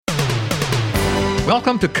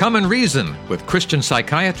Welcome to Come and Reason with Christian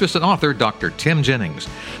psychiatrist and author Dr. Tim Jennings.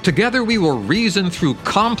 Together we will reason through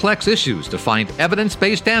complex issues to find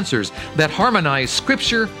evidence-based answers that harmonize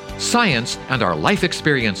Scripture, science, and our life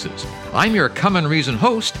experiences. I'm your Come and Reason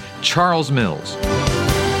host, Charles Mills.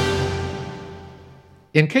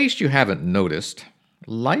 In case you haven't noticed,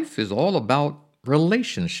 life is all about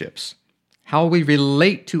relationships. How we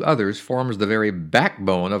relate to others forms the very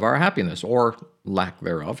backbone of our happiness, or lack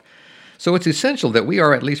thereof. So it's essential that we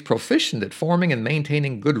are at least proficient at forming and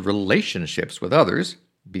maintaining good relationships with others,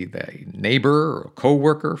 be they neighbor, or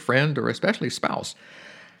co-worker, friend, or especially spouse.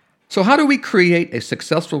 So how do we create a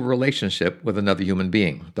successful relationship with another human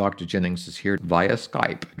being? Dr. Jennings is here via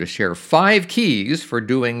Skype to share 5 keys for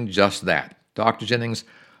doing just that. Dr. Jennings,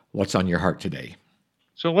 what's on your heart today?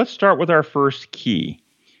 So let's start with our first key.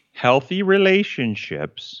 Healthy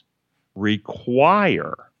relationships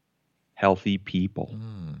require healthy people.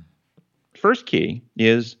 First key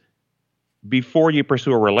is, before you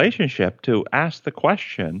pursue a relationship, to ask the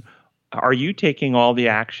question, are you taking all the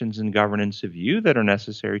actions and governance of you that are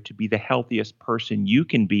necessary to be the healthiest person you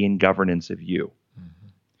can be in governance of you?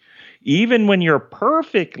 Even when you're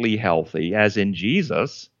perfectly healthy, as in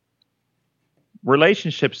Jesus,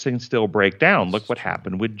 relationships can still break down. Look what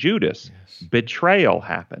happened with Judas. Yes. Betrayal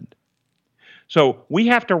happened. So we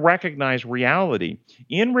have to recognize reality.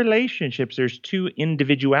 In relationships, there's 2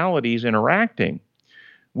 individualities interacting.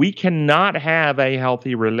 We cannot have a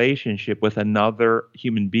healthy relationship with another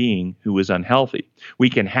human being who is unhealthy. We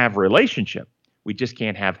can have relationship. We just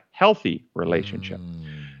can't have healthy relationship.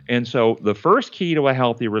 And so the first key to a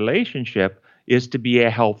healthy relationship is to be a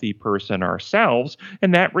healthy person ourselves,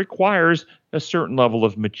 and that requires a certain level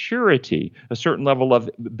of maturity, a certain level of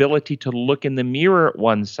ability to look in the mirror at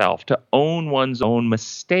oneself, to own one's own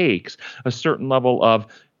mistakes, a certain level of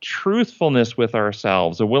truthfulness with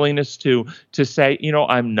ourselves, a willingness to say,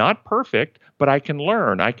 I'm not perfect, but I can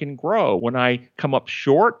learn, I can grow. When I come up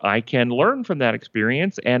short, I can learn from that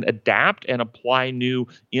experience and adapt and apply new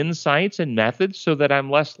insights and methods so that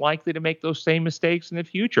I'm less likely to make those same mistakes in the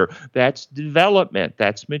future. That's development,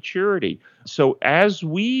 that's maturity. So as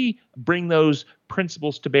we bring those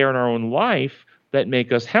principles to bear in our own life that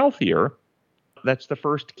make us healthier, that's the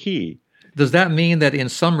first key. Does that mean that in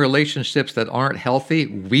some relationships that aren't healthy,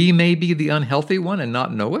 we may be the unhealthy one and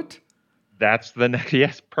not know it? That's the next.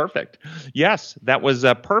 Yes, perfect. Yes, that was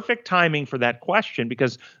perfect timing for that question,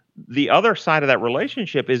 because the other side of that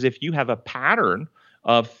relationship is if you have a pattern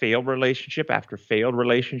of failed relationship after failed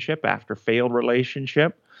relationship after failed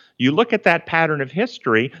relationship, you look at that pattern of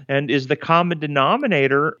history, and is the common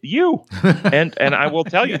denominator you? And I will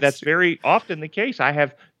tell you, that's very often the case. I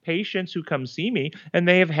have patients who come see me, and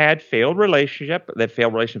they have had failed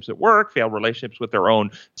relationships at work, failed relationships with their own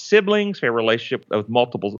siblings, failed relationship with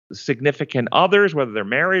multiple significant others, whether they're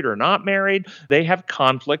married or not married. They have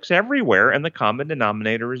conflicts everywhere, and the common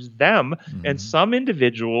denominator is them. And some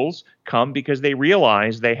individuals come because they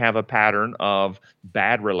realize they have a pattern of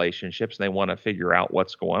bad relationships and they want to figure out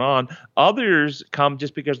what's going on. Others come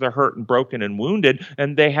just because they're hurt and broken and wounded,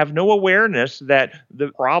 and they have no awareness that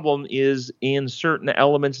the problem is in certain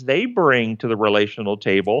elements they bring to the relational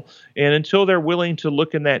table. And until they're willing to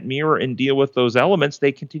look in that mirror and deal with those elements,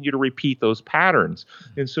 they continue to repeat those patterns.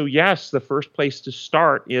 And so, yes, the first place to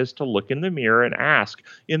start is to look in the mirror and ask,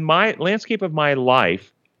 in my landscape of my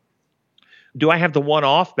life, do I have the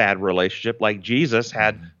one-off bad relationship like Jesus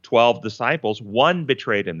had 12 disciples? 1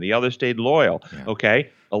 betrayed him. The other stayed loyal. Yeah. Okay.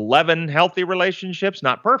 11 healthy relationships,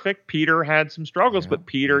 not perfect. Peter had some struggles, but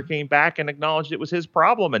Peter came back and acknowledged it was his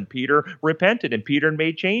problem, and Peter repented, and Peter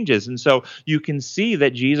made changes. And so you can see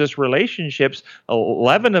that Jesus' relationships,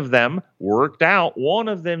 11 of them worked out, 1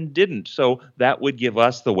 of them didn't. So that would give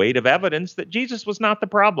us the weight of evidence that Jesus was not the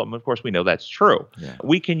problem. Of course, we know that's true. Yeah.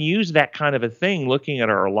 We can use that kind of a thing looking at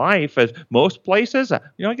our life as most places. I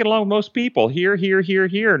get along with most people here,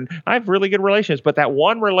 and I have really good relationships. But that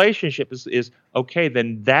one relationship is okay,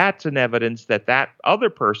 then that's an evidence that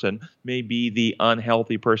other person may be the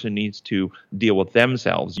unhealthy person, needs to deal with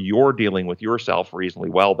themselves. You're dealing with yourself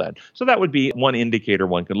reasonably well then. So that would be one indicator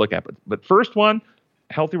one could look at. But first one,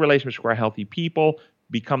 healthy relationships require healthy people.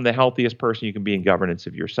 Become the healthiest person you can be in governance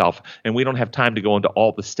of yourself. And we don't have time to go into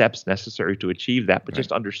all the steps necessary to achieve that, but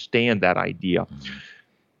just understand that idea.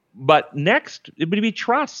 But next, it would be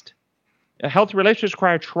trust. Healthy relationships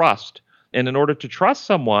require trust. And in order to trust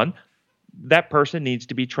someone, that person needs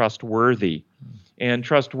to be trustworthy. And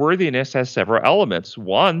trustworthiness has several elements.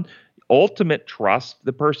 One, ultimate trust.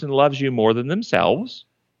 The person loves you more than themselves.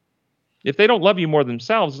 If they don't love you more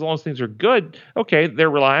themselves, as long as things are good, okay, they're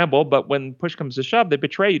reliable, but when push comes to shove, they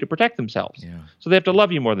betray you to protect themselves. Yeah. So they have to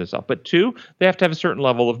love you more than themselves. But two, they have to have a certain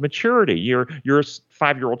level of maturity. Your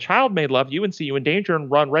 5-year-old child may love you and see you in danger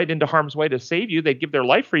and run right into harm's way to save you. They'd give their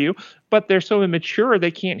life for you, but they're so immature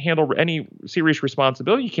they can't handle any serious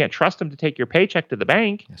responsibility. You can't trust them to take your paycheck to the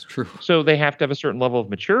bank. That's true. So they have to have a certain level of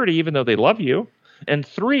maturity, even though they love you. And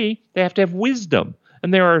three, they have to have wisdom.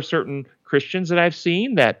 And there are certain Christians that I've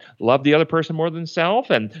seen that love the other person more than self,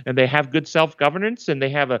 and they have good self-governance, and they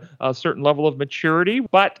have a certain level of maturity,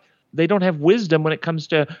 but they don't have wisdom when it comes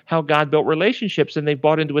to how God built relationships, and they've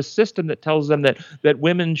bought into a system that tells them that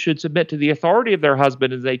women should submit to the authority of their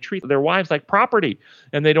husband, and they treat their wives like property,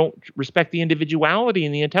 and they don't respect the individuality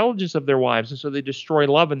and the intelligence of their wives, and so they destroy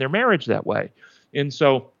love in their marriage that way. And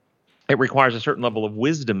so it requires a certain level of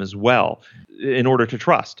wisdom as well in order to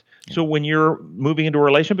trust. So when you're moving into a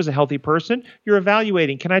relationship as a healthy person, you're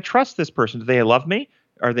evaluating, can I trust this person? Do they love me?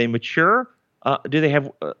 Are they mature? Do they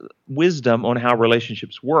have wisdom on how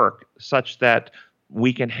relationships work such that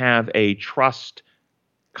we can have a trust,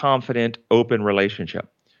 confident, open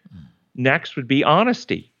relationship? Next would be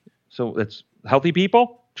honesty. So it's healthy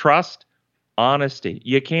people, trust, honesty.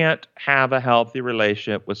 You can't have a healthy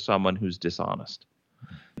relationship with someone who's dishonest.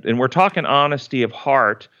 And we're talking honesty of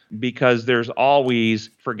heart because there's always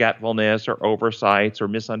forgetfulness or oversights or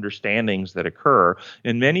misunderstandings that occur.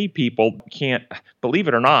 And many people can't, believe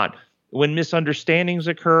it or not, when misunderstandings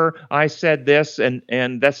occur, I said this and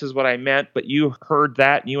this is what I meant, but you heard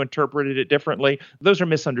that and you interpreted it differently. Those are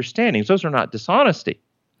misunderstandings. Those are not dishonesty.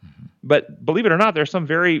 But believe it or not, there are some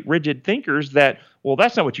very rigid thinkers that, well,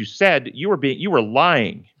 that's not what you said. You were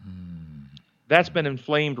lying. That's been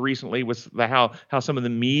inflamed recently with how some of the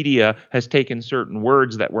media has taken certain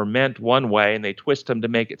words that were meant one way and they twist them to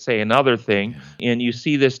make it say another thing. And you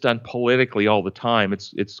see this done politically all the time.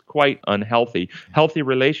 It's quite unhealthy. Healthy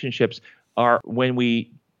relationships are when we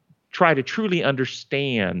try to truly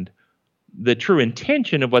understand the true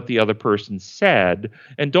intention of what the other person said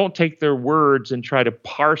and don't take their words and try to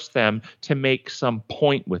parse them to make some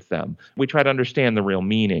point with them. We try to understand the real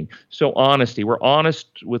meaning. So honesty, we're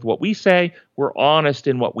honest with what we say. We're honest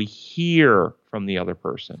in what we hear from the other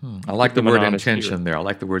person. I like the word intention there. I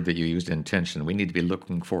like the word that you used, intention. We need to be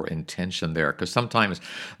looking for intention there because sometimes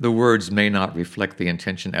the words may not reflect the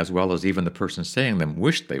intention as well as even the person saying them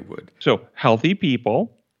wished they would. So healthy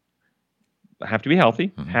people have to be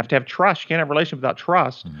healthy, have to have trust. You can't have a relationship without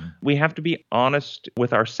trust. We have to be honest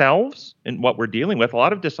with ourselves and what we're dealing with. A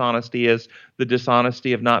lot of dishonesty is the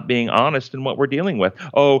dishonesty of not being honest in what we're dealing with.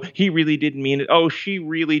 Oh, he really didn't mean it. Oh, she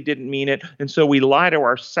really didn't mean it. And so we lie to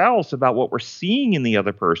ourselves about what we're seeing in the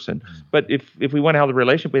other person. But if we want to have the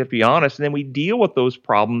relationship, we have to be honest, and then we deal with those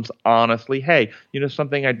problems honestly. Hey,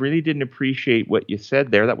 something, I really didn't appreciate what you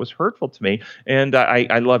said there. That was hurtful to me. And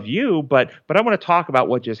I love you, but I want to talk about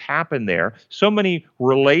what just happened there. So many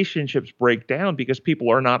relationships break down because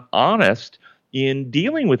people are not honest in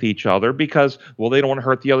dealing with each other because, well, they don't want to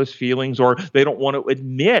hurt the other's feelings or they don't want to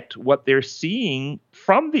admit what they're seeing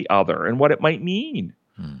from the other and what it might mean.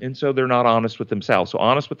 And so they're not honest with themselves. So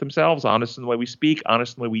honest with themselves, honest in the way we speak,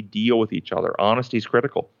 honest in the way we deal with each other. Honesty is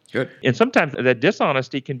critical. Good. And sometimes that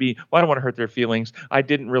dishonesty can be, well, I don't want to hurt their feelings. I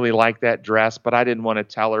didn't really like that dress, but I didn't want to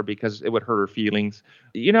tell her because it would hurt her feelings.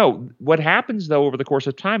 What happens, though, over the course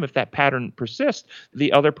of time, if that pattern persists,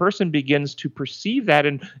 the other person begins to perceive that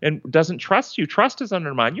and doesn't trust you. Trust is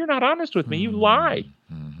undermined. You're not honest with me. You lie.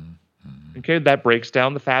 Okay, that breaks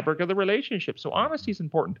down the fabric of the relationship. So honesty is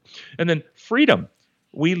important. And then freedom.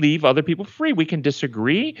 We leave other people free. We can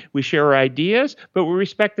disagree. We share our ideas, but we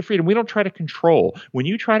respect the freedom. We don't try to control. When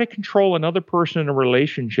you try to control another person in a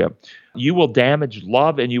relationship, you will damage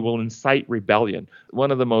love and you will incite rebellion.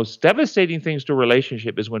 One of the most devastating things to a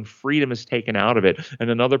relationship is when freedom is taken out of it and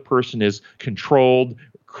another person is controlled,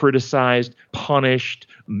 criticized, punished,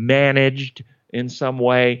 managed in some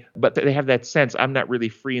way, but they have that sense, I'm not really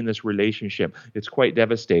free in this relationship. It's quite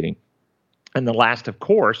devastating. And the last, of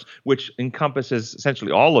course, which encompasses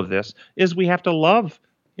essentially all of this, is we have to love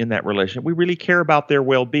in that relationship. We really care about their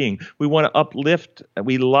well-being. We want to uplift.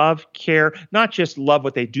 We love, care, not just love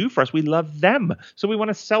what they do for us. We love them. So we want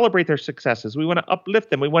to celebrate their successes. We want to uplift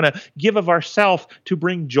them. We want to give of ourselves to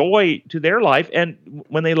bring joy to their life. And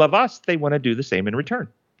when they love us, they want to do the same in return.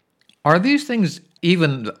 Are these things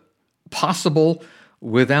even possible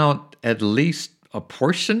without at least a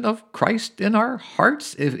portion of Christ in our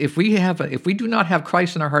hearts? If we do not have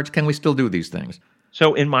Christ in our hearts, can we still do these things?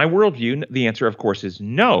 So in my worldview, the answer, of course, is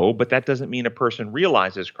no, but that doesn't mean a person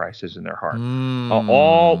realizes Christ is in their heart.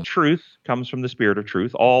 All truth comes from the Spirit of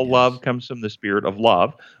truth. All love comes from the Spirit of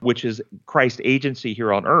love, which is Christ's agency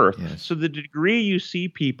here on earth. Yes. So the degree you see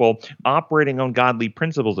people operating on godly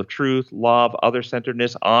principles of truth, love,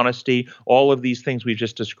 other-centeredness, honesty, all of these things we've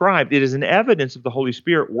just described, it is an evidence of the Holy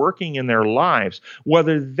Spirit working in their lives.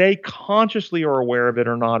 Whether they consciously are aware of it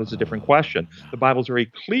or not is a different question. The Bible's very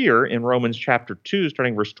clear in Romans chapter 2,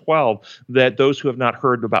 starting verse 12, that those who have not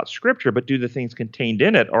heard about Scripture but do the things contained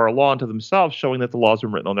in it are a law unto themselves, showing that the laws are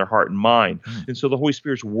written on their heart and mind. And so the Holy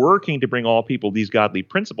Spirit's working to bring all people these godly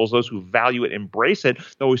principles. Those who value it, embrace it,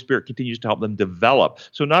 the Holy Spirit continues to help them develop.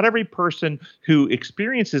 So not every person who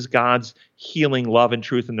experiences God's healing love and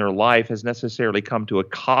truth in their life has necessarily come to a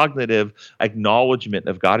cognitive acknowledgement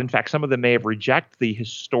of God. In fact, some of them may have rejected the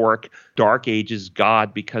historic Dark Ages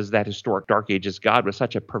God because that historic Dark Ages God was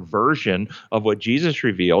such a perversion of what Jesus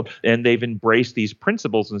revealed, and they've embraced these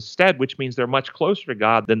principles instead, which means they're much closer to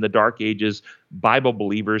God than the Dark Ages Bible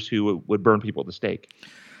believers who would burn people at the stake.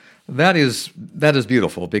 That is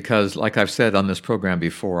beautiful because, like I've said on this program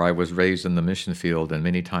before, I was raised in the mission field, and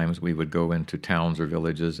many times we would go into towns or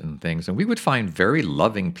villages and things, and we would find very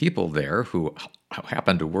loving people there who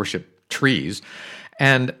happened to worship trees.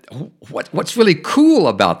 And what's really cool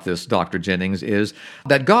about this, Dr. Jennings, is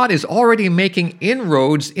that God is already making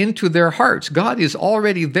inroads into their hearts. God is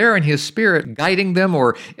already there in His Spirit, guiding them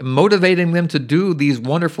or motivating them to do these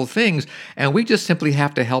wonderful things. And we just simply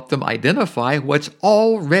have to help them identify what's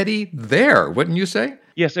already there, wouldn't you say?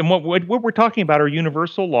 Yes, and what we're talking about are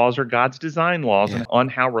universal laws or God's design laws on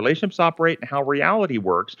how relationships operate and how reality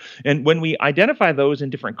works. And when we identify those in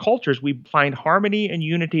different cultures, we find harmony and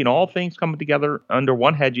unity and all things coming together under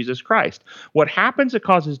one head, Jesus Christ. What happens that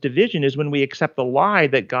causes division is when we accept the lie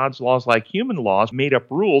that God's laws, like human laws, made up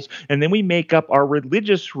rules, and then we make up our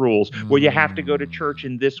religious rules where you have to go to church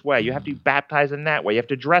in this way, you have to be baptized in that way, you have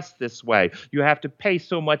to dress this way, you have to pay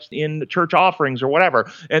so much in church offerings or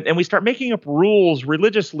whatever. And we start making up rules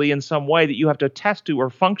religiously in some way that you have to attest to, or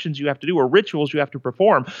functions you have to do, or rituals you have to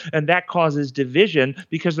perform, and that causes division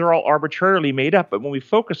because they're all arbitrarily made up. But when we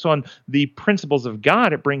focus on the principles of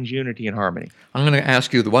God, it brings unity and harmony. I'm going to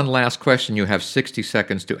ask you the one last question. You have 60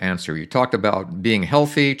 seconds to answer. You talked about being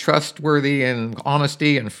healthy, trustworthy, and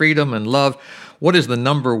honesty, and freedom, and love. What is the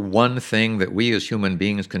number one thing that we as human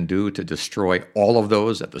beings can do to destroy all of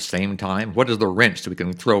those at the same time? What is the wrench that we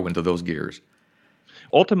can throw into those gears?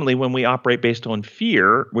 Ultimately, when we operate based on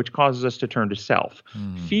fear, which causes us to turn to self.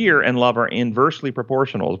 Fear and love are inversely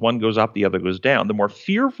proportional. As one goes up, the other goes down. The more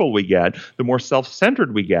fearful we get, the more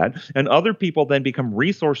self-centered we get, and other people then become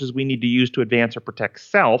resources we need to use to advance or protect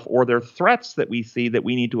self, or they're threats that we see that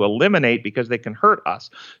we need to eliminate because they can hurt us.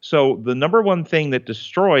 So the number one thing that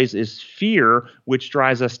destroys is fear, which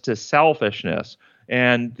drives us to selfishness.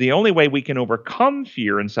 And the only way we can overcome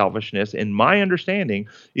fear and selfishness, in my understanding,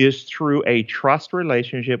 is through a trust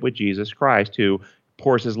relationship with Jesus Christ, who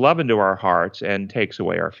pours His love into our hearts and takes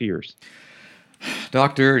away our fears.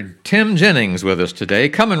 Dr. Tim Jennings with us today.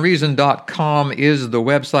 ComeAndReason.com is the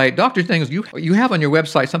website. Dr. Jennings, you have on your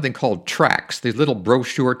website something called tracts, these little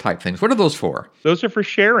brochure type things. What are those for? Those are for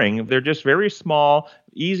sharing. They're just very small,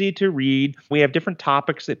 easy to read. We have different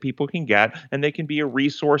topics that people can get, and they can be a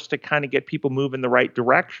resource to kind of get people moving in the right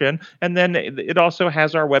direction. And then it also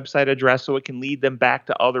has our website address, so it can lead them back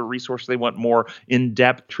to other resources they want more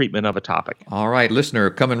in-depth treatment of a topic. All right, listener,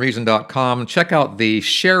 ComeAndReason.com. Check out the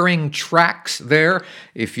sharing tracts there.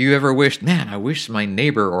 If you ever wished, man, I wish my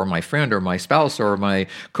neighbor or my friend or my spouse or my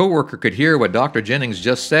coworker could hear what Dr. Jennings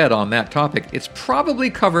just said on that topic, it's probably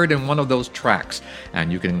covered in one of those tracts.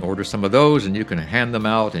 And you can order some of those, and you can hand them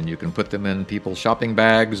out, and you can put them in people's shopping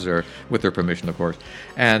bags, or with their permission, of course,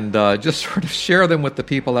 and just sort of share them with the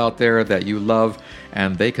people out there that you love,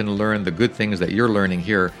 and they can learn the good things that you're learning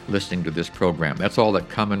here listening to this program. That's all at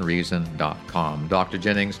ComeAndReason.com. Dr.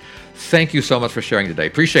 Jennings, thank you so much for sharing today.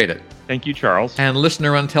 Appreciate it. Thank you, Charles. And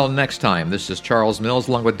listener, until next time, this is Charles Mills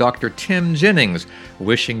along with Dr. Tim Jennings,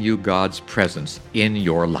 wishing you God's presence in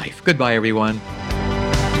your life. Goodbye, everyone.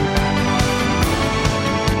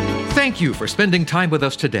 Thank you for spending time with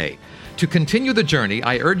us today. To continue the journey,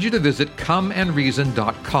 I urge you to visit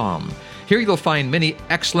ComeAndReason.com. Here you'll find many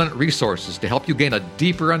excellent resources to help you gain a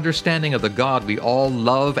deeper understanding of the God we all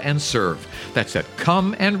love and serve. That's at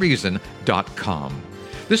ComeAndReason.com.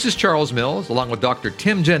 This is Charles Mills, along with Dr.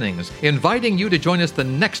 Tim Jennings, inviting you to join us the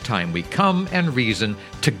next time we come and reason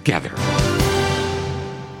together.